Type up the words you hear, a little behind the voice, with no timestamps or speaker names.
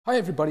Hi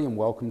everybody and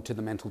welcome to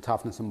the Mental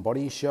Toughness and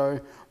Body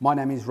Show. My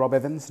name is Rob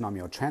Evans and I'm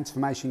your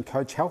transformation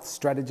coach, health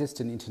strategist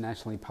and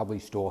internationally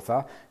published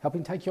author,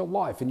 helping take your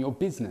life and your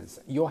business,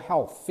 your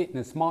health,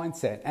 fitness,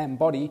 mindset and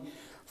body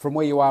from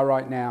where you are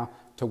right now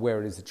to where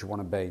it is that you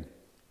want to be.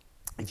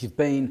 If you've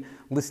been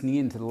listening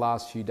in to the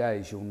last few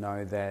days, you'll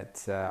know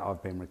that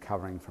I've been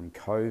recovering from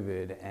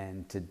COVID,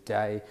 and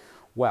today,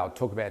 wow,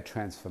 talk about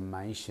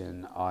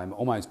transformation. I'm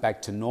almost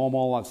back to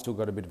normal. I've still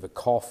got a bit of a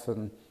cough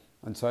and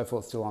so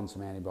forth, still on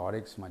some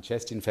antibiotics for my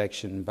chest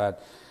infection,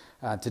 but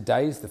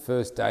today's the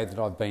first day that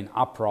I've been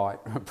upright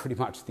pretty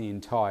much the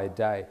entire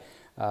day,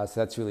 so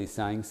that's really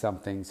saying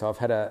something. So I've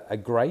had a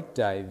great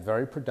day,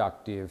 very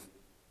productive,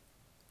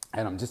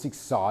 and I'm just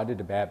excited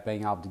about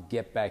being able to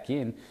get back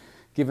in,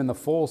 given the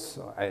force,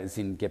 as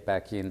in get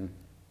back in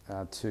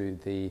to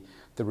the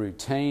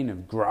routine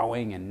of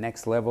growing and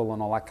next level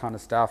and all that kind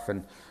of stuff,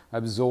 and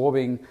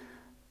absorbing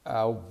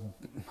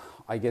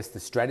I guess the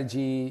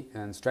strategy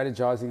and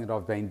strategizing that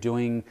I've been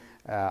doing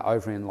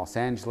over in Los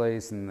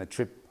Angeles and the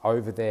trip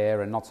over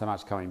there, and not so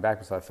much coming back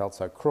because I felt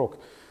so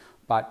crook,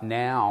 but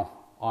now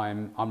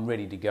I'm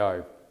ready to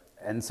go.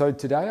 And so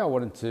today I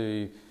wanted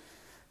to,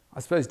 I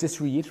suppose, just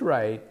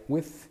reiterate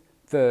with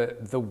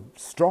the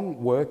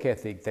strong work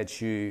ethic that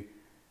you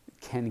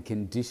can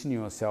condition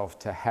yourself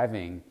to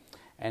having,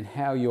 and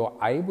how you're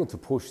able to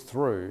push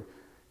through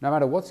no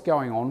matter what's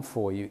going on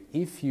for you,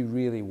 if you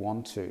really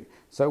want to.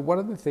 So one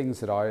of the things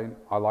that I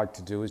like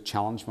to do is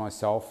challenge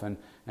myself and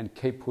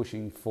keep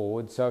pushing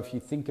forward. So if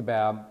you think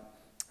about,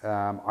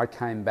 I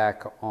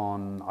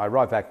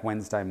arrived back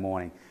Wednesday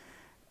morning.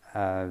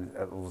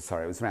 It was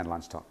around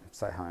lunchtime.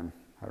 Stay home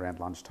around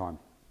lunchtime.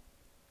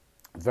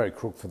 Very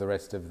crook for the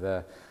rest of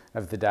the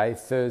day.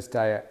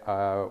 Thursday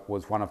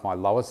was one of my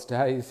lowest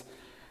days.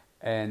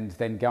 And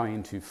then going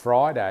into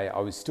Friday, I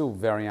was still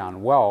very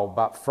unwell,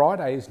 but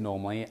Friday is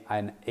normally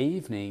an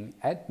evening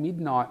at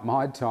midnight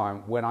my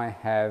time when I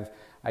have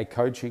a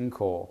coaching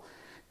call.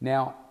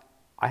 Now,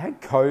 I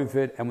had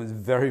COVID and was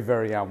very,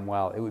 very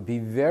unwell. It would be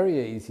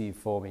very easy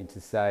for me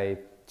to say,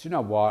 do you know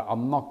what,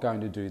 I'm not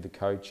going to do the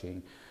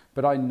coaching.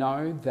 But I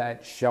know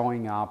that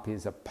showing up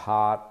is a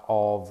part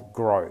of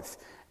growth.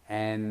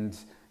 And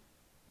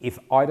if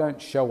I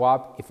don't show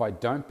up, if I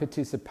don't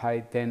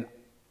participate, then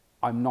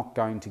I'm not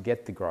going to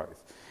get the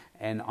growth,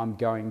 and I'm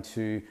going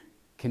to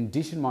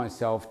condition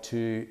myself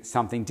to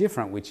something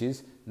different, which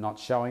is not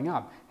showing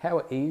up.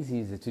 How easy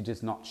is it to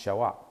just not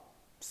show up?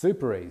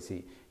 Super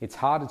easy. It's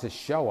harder to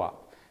show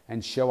up,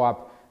 and show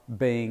up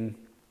being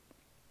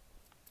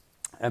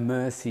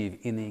immersive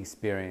in the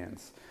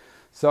experience.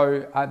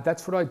 So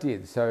that's what I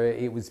did. So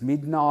it was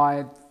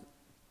midnight,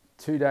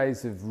 2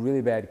 days of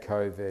really bad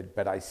COVID,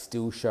 but I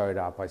still showed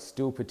up. I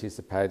still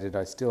participated.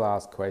 I still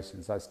asked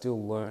questions. I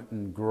still learnt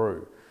and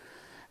grew.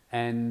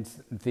 And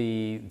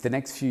the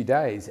next few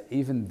days,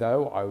 even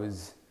though I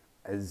was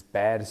as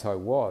bad as I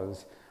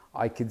was,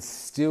 I could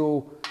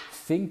still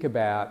think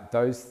about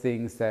those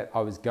things that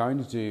I was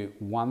going to do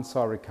once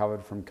I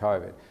recovered from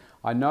COVID.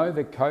 I know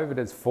that COVID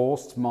has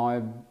forced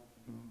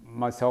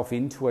myself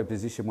into a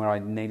position where I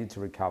needed to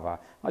recover.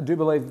 I do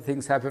believe that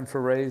things happen for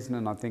a reason,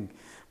 and I think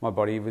my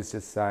body was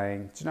just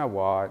saying, do you know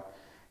what?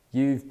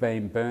 You've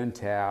been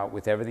burnt out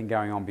with everything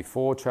going on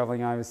before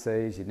traveling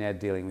overseas. You're now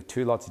dealing with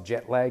 2 lots of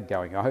jet lag,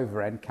 going over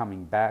and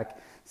coming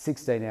back,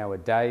 16-hour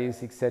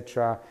days,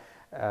 etc.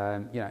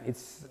 I'm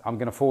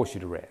going to force you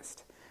to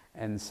rest.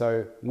 And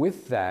so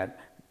with that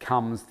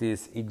comes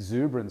this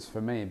exuberance for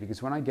me,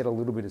 because when I get a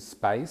little bit of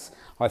space,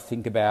 I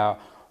think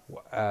about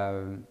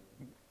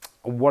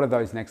what are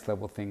those next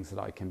level things that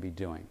I can be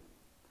doing?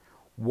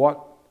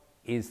 What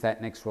is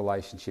that next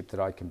relationship that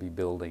I can be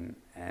building?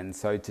 And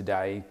so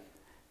today,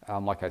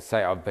 like I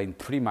say, I've been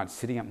pretty much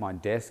sitting at my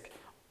desk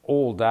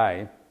all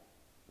day,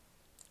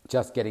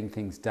 just getting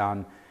things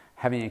done,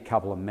 having a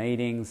couple of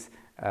meetings.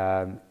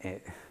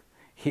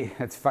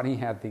 It's funny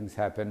how things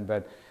happen,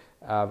 but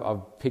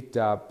I've picked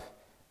up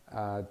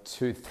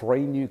 3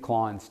 new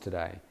clients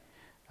today.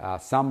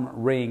 Some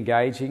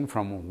re-engaging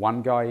from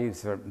one guy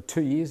who's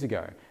 2 years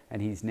ago,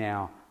 and he's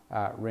now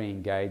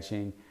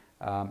re-engaging.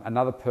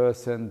 Another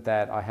person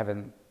that I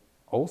haven't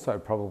also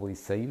probably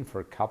seen for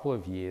a couple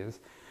of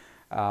years,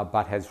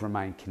 but has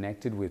remained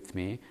connected with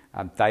me.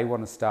 They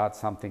want to start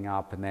something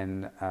up, and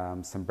then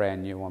some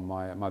brand new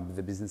on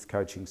the business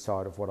coaching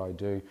side of what I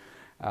do.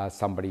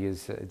 Somebody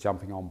is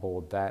jumping on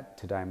board that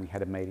today, and we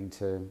had a meeting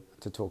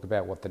to talk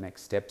about what the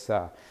next steps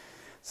are.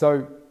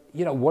 So,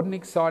 what an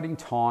exciting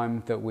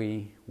time that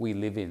we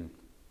live in.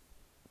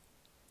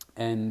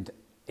 And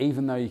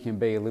even though you can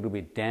be a little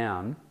bit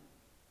down,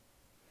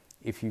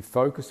 if you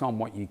focus on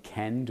what you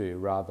can do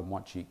rather than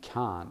what you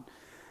can't,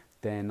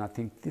 then I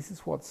think this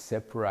is what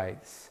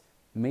separates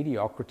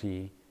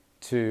mediocrity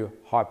to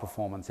high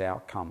performance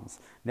outcomes.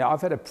 Now, I've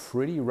had a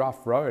pretty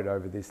rough road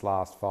over this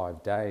last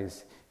 5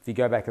 days. If you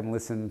go back and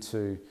listen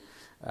to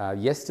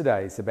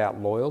yesterday's about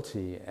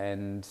loyalty,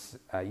 and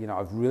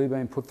I've really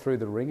been put through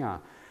the ringer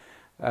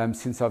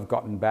since I've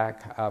gotten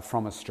back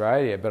from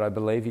Australia, but I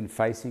believe in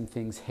facing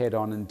things head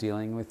on and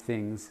dealing with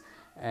things,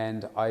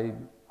 and I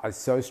I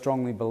so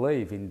strongly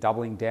believe in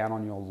doubling down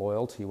on your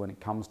loyalty when it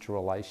comes to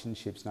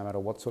relationships. No matter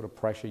what sort of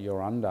pressure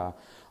you're under,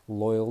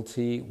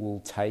 loyalty will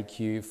take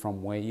you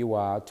from where you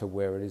are to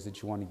where it is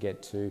that you want to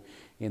get to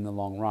in the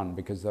long run,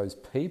 because those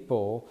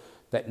people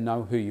that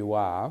know who you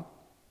are,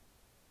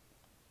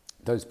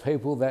 those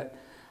people that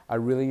are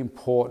really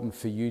important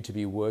for you to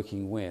be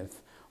working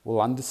with,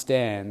 will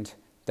understand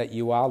that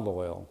you are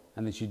loyal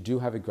and that you do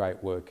have a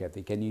great work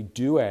ethic and you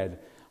do add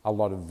a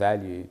lot of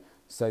value.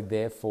 So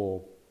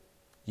therefore,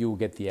 you will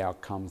get the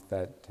outcomes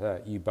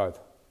that you both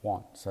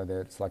want. So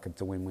that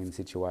it's a win-win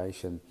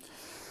situation.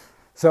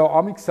 So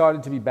I'm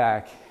excited to be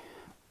back.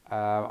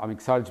 I'm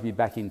excited to be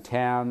back in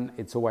town.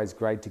 It's always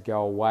great to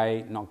go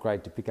away, not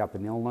great to pick up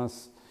an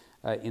illness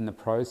in the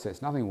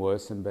process. Nothing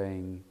worse than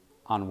being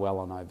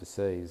unwell and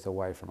overseas,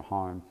 away from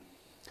home.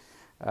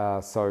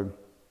 So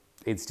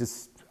it's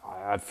just,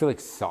 I feel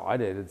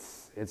excited.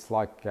 It's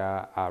like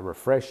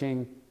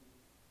refreshing.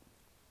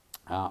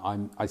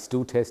 I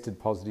still tested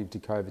positive to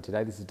COVID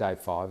today. This is day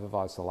 5 of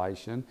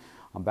isolation.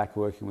 I'm back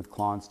working with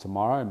clients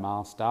tomorrow,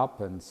 masked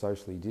up and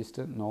socially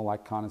distant and all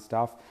that kind of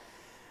stuff.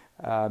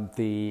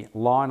 The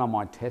line on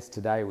my test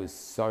today was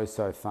so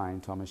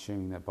faint. I'm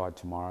assuming that by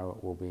tomorrow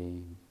it will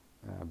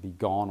be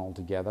gone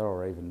altogether,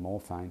 or even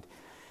more faint.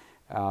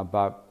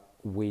 But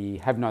we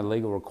have no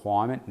legal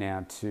requirement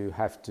now to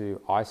have to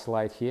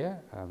isolate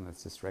here.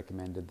 It's just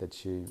recommended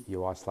that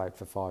you isolate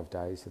for 5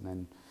 days,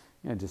 and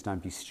then just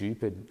don't be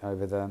stupid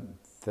over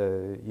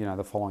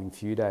the following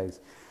few days.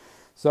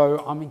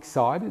 So I'm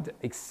excited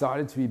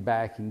to be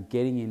back and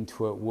getting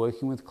into it,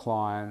 working with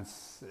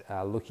clients,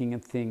 looking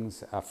at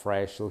things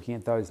afresh, looking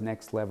at those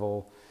next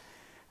level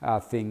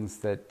things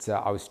that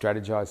I was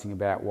strategizing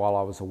about while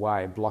I was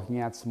away, blocking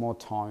out some more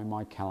time in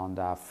my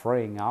calendar,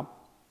 freeing up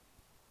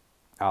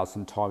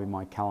some time in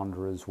my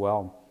calendar as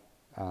well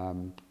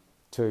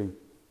to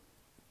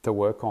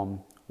work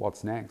on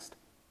what's next.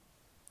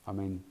 I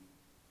mean,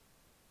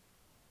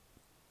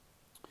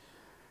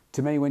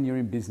 to me, when you're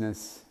in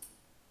business,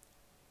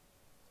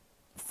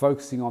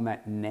 focusing on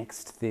that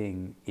next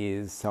thing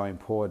is so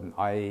important.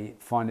 I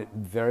find it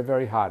very,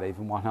 very hard,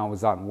 even when I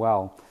was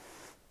unwell,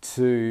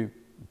 to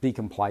be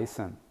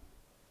complacent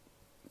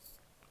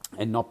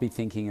and not be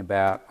thinking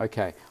about,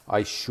 okay,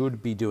 I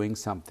should be doing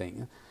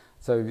something.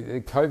 So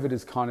COVID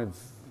is kind of,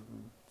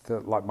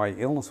 like my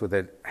illness with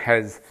it,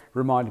 has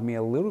reminded me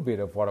a little bit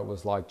of what it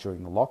was like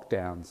during the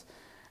lockdowns.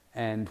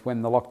 And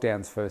when the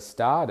lockdowns first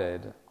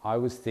started, I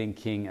was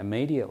thinking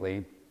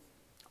immediately,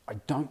 I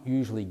don't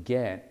usually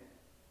get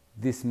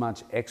this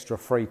much extra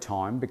free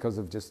time because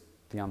of just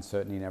the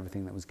uncertainty and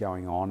everything that was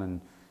going on.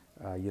 And,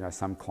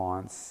 some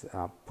clients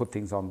put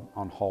things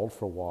on hold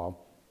for a while.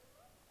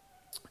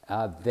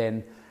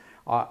 Then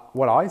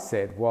what I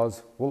said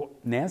was, well,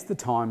 now's the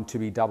time to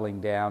be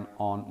doubling down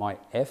on my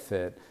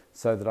effort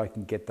so that I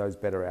can get those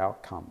better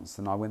outcomes.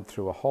 And I went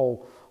through a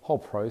whole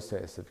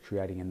process of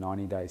creating a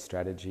 90-day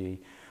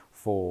strategy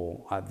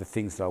for the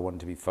things that I wanted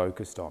to be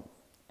focused on.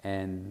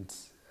 And,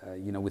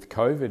 with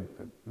COVID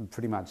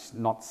pretty much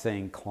not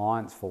seeing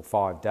clients for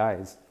 5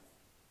 days,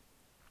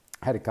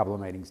 I had a couple of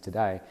meetings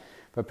today,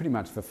 but pretty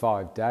much for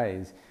 5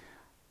 days,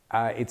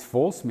 it's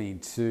forced me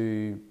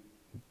to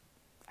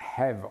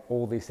have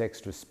all this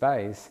extra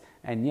space.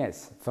 And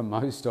yes, for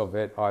most of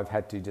it, I've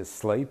had to just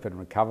sleep and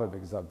recover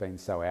because I've been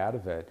so out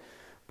of it.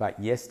 But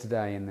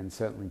yesterday and then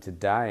certainly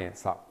today,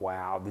 it's like,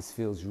 wow, this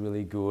feels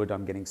really good.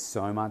 I'm getting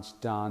so much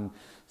done,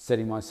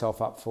 setting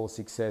myself up for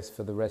success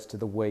for the rest of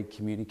the week,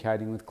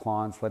 communicating with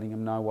clients, letting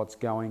them know what's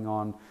going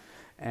on.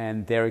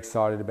 And they're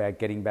excited about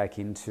getting back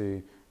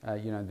into,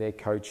 their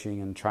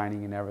coaching and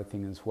training and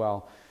everything as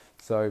well.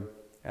 So,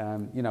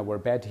 we're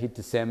about to hit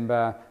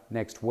December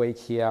next week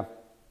here.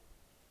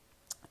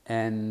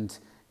 And,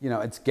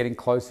 it's getting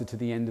closer to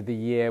the end of the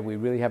year. We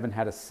really haven't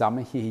had a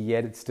summer here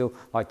yet. It's still,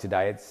 like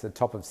today, it's the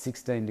top of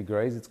 16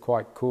 degrees. It's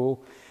quite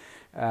cool.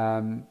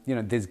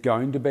 There's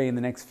going to be in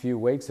the next few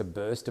weeks a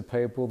burst of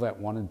people that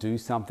want to do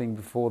something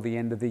before the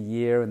end of the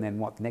year, and then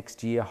what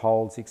next year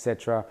holds,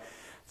 etc.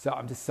 So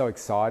I'm just so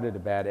excited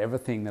about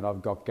everything that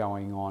I've got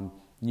going on.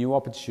 New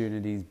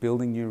opportunities,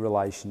 building new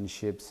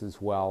relationships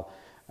as well.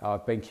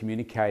 I've been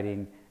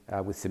communicating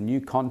with some new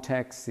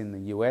contacts in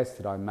the US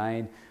that I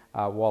made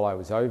while I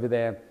was over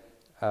there.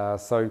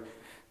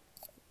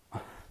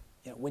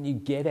 When you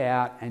get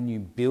out and you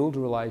build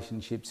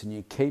relationships and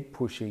you keep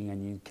pushing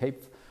and you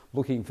keep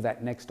looking for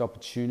that next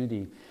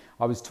opportunity.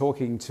 I was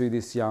talking to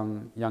this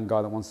young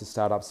guy that wants to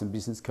start up some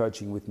business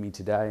coaching with me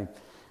today,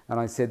 and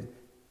I said,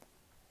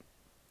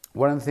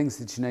 one of the things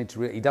that you need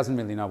to he doesn't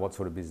really know what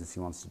sort of business he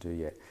wants to do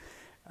yet,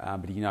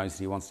 but he knows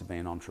that he wants to be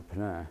an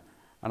entrepreneur.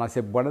 And I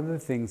said, one of the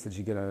things that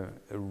you're going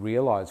to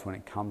realize when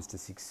it comes to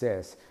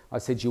success, I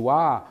said, you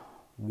are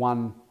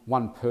one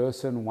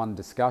person, one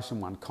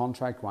discussion, one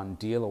contract, one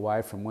deal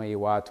away from where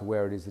you are to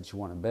where it is that you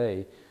want to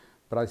be.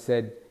 But I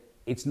said,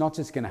 it's not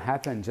just going to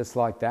happen just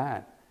like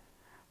that.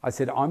 I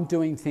said, I'm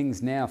doing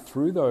things now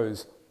through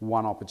those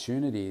one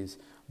opportunities,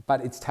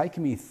 but it's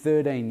taken me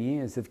 13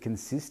 years of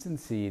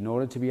consistency in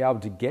order to be able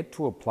to get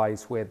to a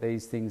place where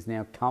these things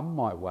now come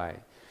my way.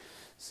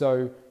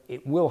 So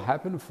it will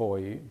happen for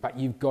you, but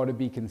you've got to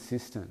be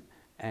consistent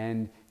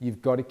and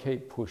you've got to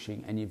keep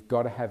pushing and you've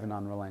got to have an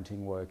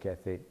unrelenting work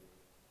ethic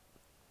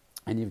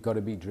and you've got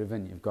to be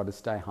driven. You've got to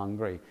stay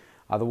hungry.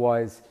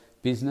 Otherwise,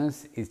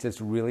 business is just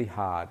really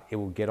hard. It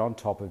will get on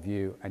top of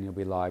you and you'll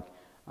be like,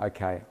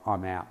 okay,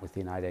 I'm out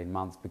within 18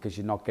 months because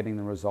you're not getting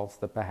the results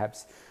that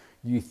perhaps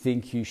you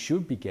think you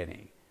should be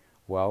getting.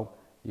 Well,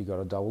 you've got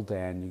to double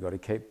down, you've got to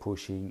keep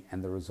pushing,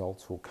 and the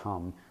results will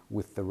come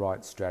with the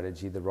right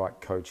strategy, the right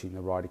coaching,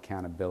 the right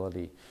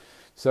accountability.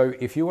 So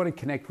if you want to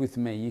connect with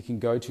me, you can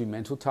go to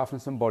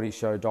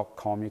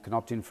mentaltoughnessandbodyshow.com. You can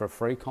opt in for a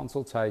free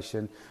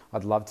consultation.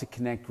 I'd love to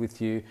connect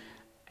with you,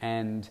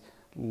 and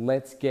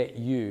let's get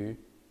you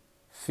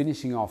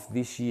finishing off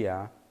this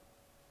year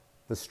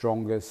the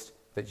strongest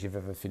that you've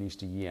ever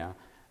finished a year,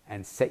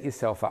 and set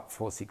yourself up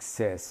for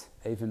success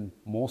even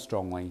more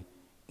strongly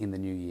in the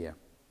new year.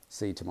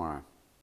 See you tomorrow.